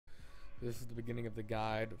This is the beginning of the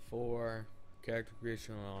guide for character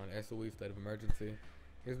creation on SOE State of Emergency.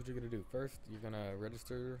 Here's what you're going to do. First, you're going to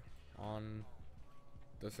register on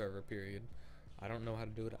the server, period. I don't know how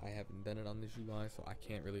to do it. I haven't done it on this UI, so I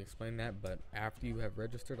can't really explain that. But after you have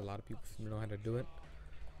registered, a lot of people seem to know how to do it.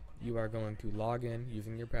 You are going to log in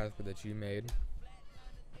using your password that you made.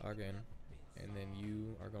 Log in. And then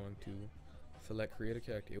you are going to select create a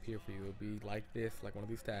character. It'll appear for you. It'll be like this, like one of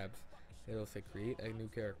these tabs. It'll say create a new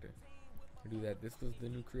character. To do that, this was the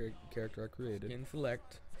new character I created. In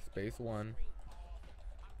select space 1.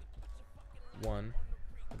 Look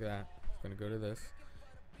at that. It's gonna go to this.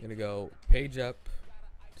 You're gonna go page up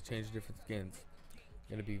to change different skins.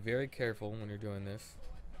 You're gonna be very careful when you're doing this.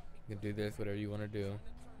 You can do this, whatever you want to do,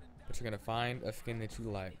 but you're gonna find a skin that you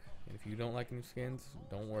like. And if you don't like any skins,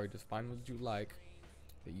 don't worry. Just find what you like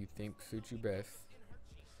that you think suits you best,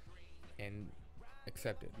 and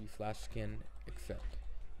accept it. You /skin accept.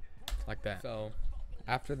 Like that. So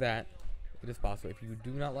after that, it is possible. If you do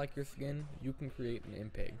not like your skin, you can create an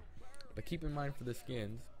MPEG. But keep in mind for the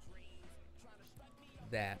skins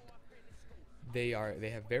that they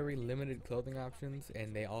have very limited clothing options,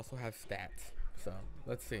 and they also have stats. So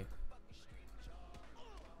let's see.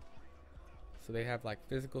 So they have like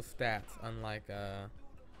physical stats, unlike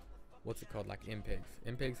what's it called, like MPEGs.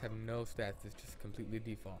 MPEGs have no stats. It's just completely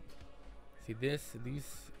default. See,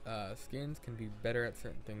 these skins can be better at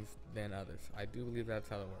certain things than others. I do believe that's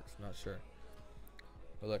how it works. I'm not sure.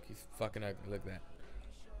 But look, he's fucking ugly. Look at that.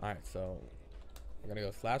 Alright, so we're going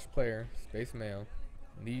to go /player space male.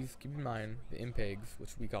 And these, keep in mind, the MPEGs, which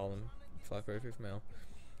we call them, /player space male,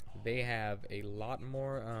 they have a lot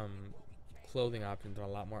more clothing options and a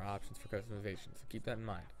lot more options for customization. So keep that in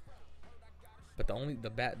mind. But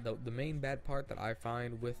the main bad part that I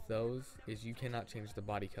find with those is you cannot change the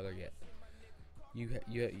body color yet.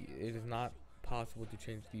 It is not possible to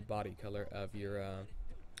change the body color of your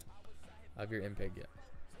MPEG yet.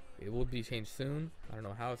 It will be changed soon. I don't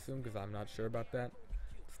know how soon, because I'm not sure about that.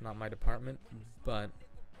 It's not my department, but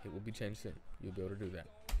it will be changed soon. You'll be able to do that.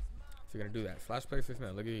 So you're gonna do that. /player space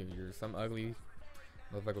male. Look at you. You're some ugly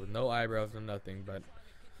motherfucker with no eyebrows or nothing, but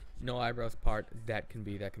no eyebrows part that can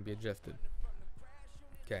be adjusted.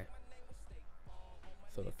 Okay.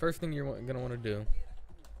 So the first thing you're gonna want to do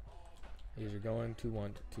is you're going to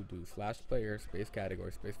want to do /player space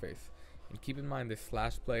category space face, and keep in mind this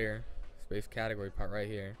 /player space category part right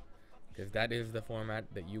here, because that is the format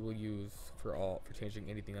that you will use for changing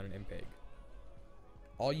anything on an MPEG.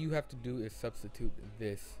 All you have to do is substitute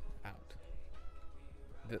this out.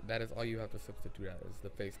 That is all you have to substitute out, is the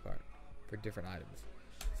face part for different items.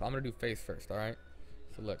 So I'm gonna do face first. All right.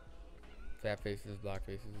 So look, fat faces, black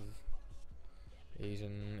faces,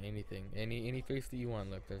 Asian, anything, any face that you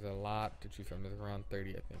want. Look, there's a lot to choose from. There's around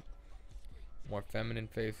 30, I think. More feminine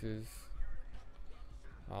faces,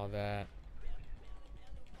 all that.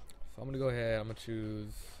 So I'm gonna go ahead. I'm gonna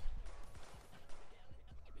choose.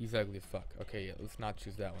 He's ugly as fuck. Okay, yeah, let's not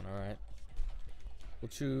choose that one. All right. We'll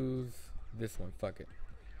choose this one. Fuck it.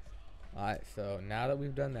 All right. So now that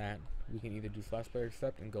we've done that, we can either do /player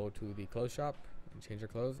accept and go to the clothes shop and change our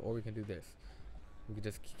clothes, or we can do this. We can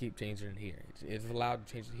just keep changing it here. It's allowed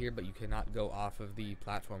to change it here, but you cannot go off of the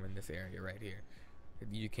platform in this area right here.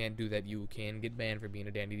 You can't do that. You can get banned for being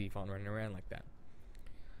a dandy default and running around like that.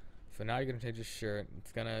 So now you're gonna change your shirt.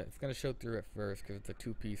 It's gonna show through at first because it's a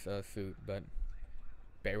two-piece suit, but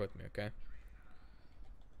bear with me, okay?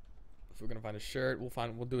 So we're gonna find a shirt.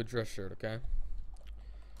 We'll do a dress shirt, okay?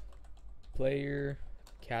 Player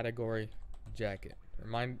category jacket.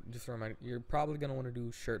 Just a reminder, you're probably gonna want to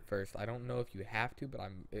do shirt first. I don't know if you have to, but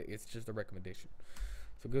it's just a recommendation.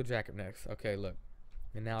 So go jacket next. Okay, look,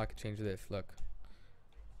 and now I can change this. Look,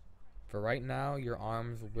 for right now, your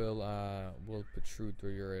arms will protrude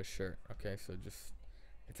through your shirt. Okay, so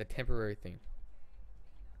it's a temporary thing.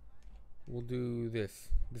 We'll do this.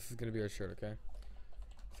 This is gonna be our shirt. Okay,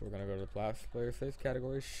 so we're gonna go to the /player space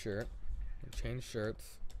category shirt and change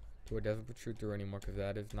shirts to where it doesn't protrude through anymore, because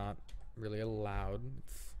that is not really allowed.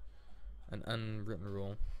 It's an unwritten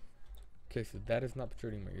rule. Okay, so that is not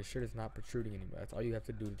protruding anymore. Your shirt is not protruding anymore. That's all you have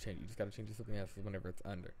to do to change it. You just gotta change it to something else whenever it's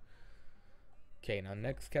under. Okay, now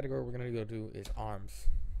next category we're gonna go to is arms.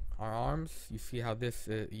 Our arms, you see how this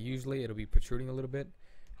usually it'll be protruding a little bit,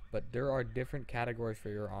 but there are different categories for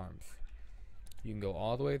your arms. You can go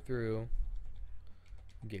all the way through,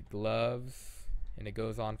 get gloves, and it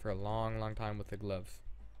goes on for a long time with the gloves.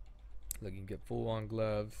 Like you can get full-on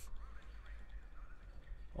gloves,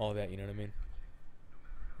 all that, you know what I mean?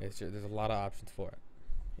 There's a lot of options for it.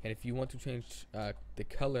 And if you want to change the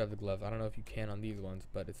color of the gloves, I don't know if you can on these ones,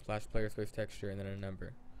 but it's /player space texture and then a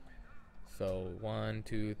number. So 1,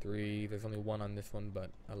 2, 3. There's only one on this one,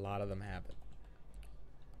 but a lot of them have it.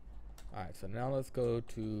 Alright, so now let's go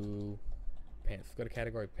to pants. Let's go to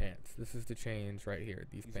category pants. This is the change right here.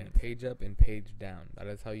 These pants. Page up and page down. That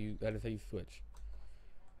is how you switch.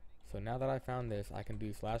 So now that I found this, I can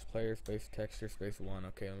do /player space texture space 1.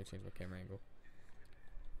 Okay, let me change my camera angle.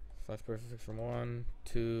 /player space from 1,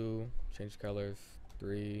 2, change colors,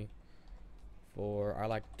 3, 4. I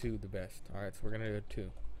like 2 the best. Alright, so we're gonna do 2.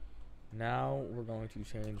 Now we're going to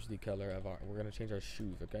change the color of we're gonna change our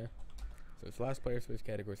shoes, okay? So it's /player space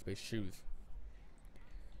category space shoes.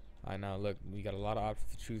 Alright, now look, we got a lot of options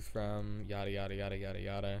to choose from, yada yada yada yada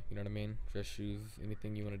yada, you know what I mean? Dress shoes,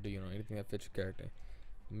 anything you want to do, you know, anything that fits your character.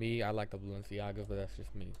 Me, I like the Balenciagas, but that's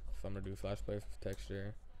just me. So I'm gonna do /player space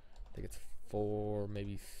texture. I think it's 4,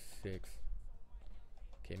 maybe 6.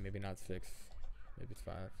 Okay, maybe not 6. Maybe it's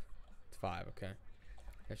 5. It's 5, okay.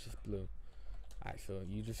 That's just blue. Alright, so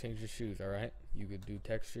you just change your shoes, alright? You could do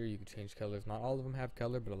texture, you could change colors. Not all of them have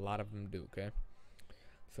color, but a lot of them do, okay?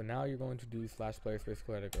 So now you're going to do /player space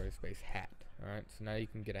category space hat, alright? So now you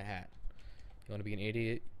can get a hat. You want to be an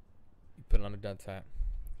idiot, you put it on a dunce hat.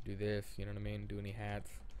 Do this, you know what I mean? Do any hats.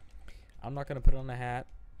 I'm not gonna put on a hat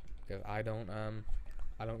because I don't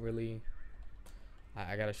really.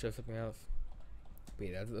 I gotta show something else. But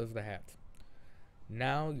yeah, those are the hats.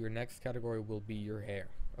 Now your next category will be your hair.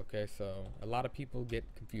 Okay, so a lot of people get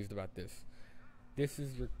confused about this. This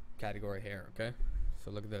is your category hair. Okay, so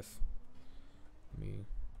look at this. So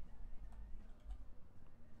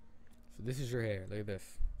this is your hair. Look at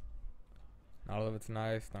this. Not all of it's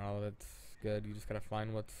nice. Not all of it's good. You just gotta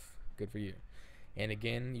find what's good for you. And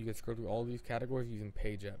again, you can scroll through all these categories using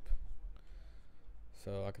page up.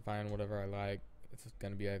 So I can find whatever I like. It's just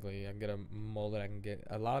gonna be ugly. I can get a mullet. I can get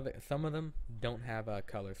a lot of it. Some of them don't have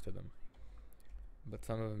colors to them, but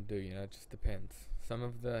some of them do. You know, it just depends. Some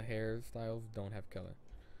of the hairstyles don't have color.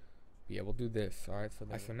 But yeah, we'll do this. All right.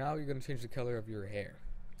 So now you're gonna change the color of your hair.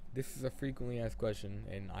 This is a frequently asked question,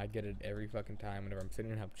 and I get it every fucking time whenever I'm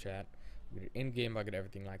sitting in help chat. In game, I get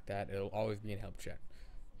everything like that. It'll always be in help chat.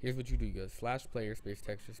 Here's what you do. You go /player space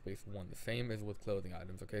texture space 1. The same as with clothing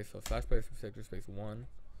items. Okay, so /player space texture space 1.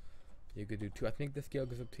 You could do 2. I think the scale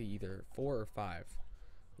goes up to either 4 or 5,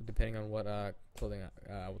 depending on what clothing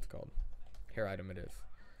what's it called, hair item it is.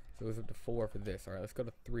 So it goes up to 4 for this. All right, let's go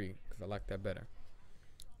to 3 because I like that better.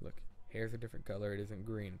 Look, hair's a different color. It isn't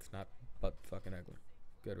green. It's not butt fucking ugly.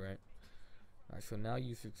 Good, right? All right, so now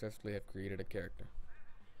you successfully have created a character.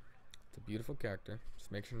 It's a beautiful character.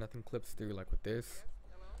 Just make sure nothing clips through like with this.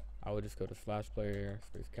 I would just go to /player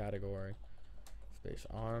space category space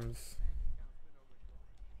arms.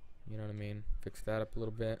 You know what I mean? Fix that up a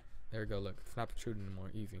little bit. There we go. Look, it's not protruding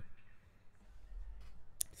anymore. Easy.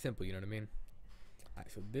 Simple. You know what I mean?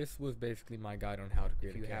 Alright, so this was basically my guide on how to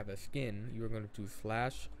create. If you have a skin, you are going to do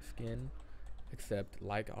 /skin except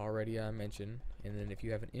like already I mentioned, and then if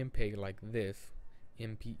you have an MPEG like this,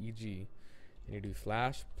 MPEG, then you do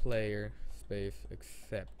 /player space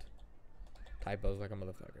except. Typos like a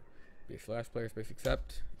motherfucker. Be /player space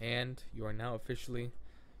except, and you are now officially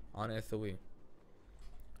on SOE.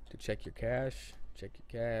 To check your cache,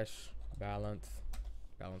 balance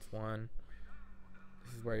 1.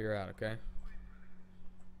 This is where you're at, okay?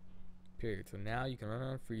 Period. So now you can run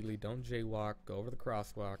around freely. Don't jaywalk. Go over the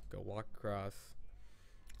crosswalk. Go walk across.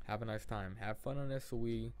 Have a nice time. Have fun on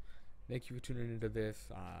SOE. Thank you for tuning into this.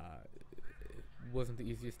 It wasn't the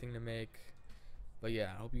easiest thing to make, but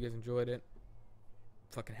yeah, I hope you guys enjoyed it.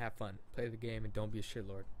 Fucking have fun. Play the game and don't be a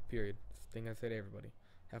shitlord. Period. It's the thing I say to everybody.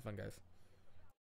 Have fun, guys.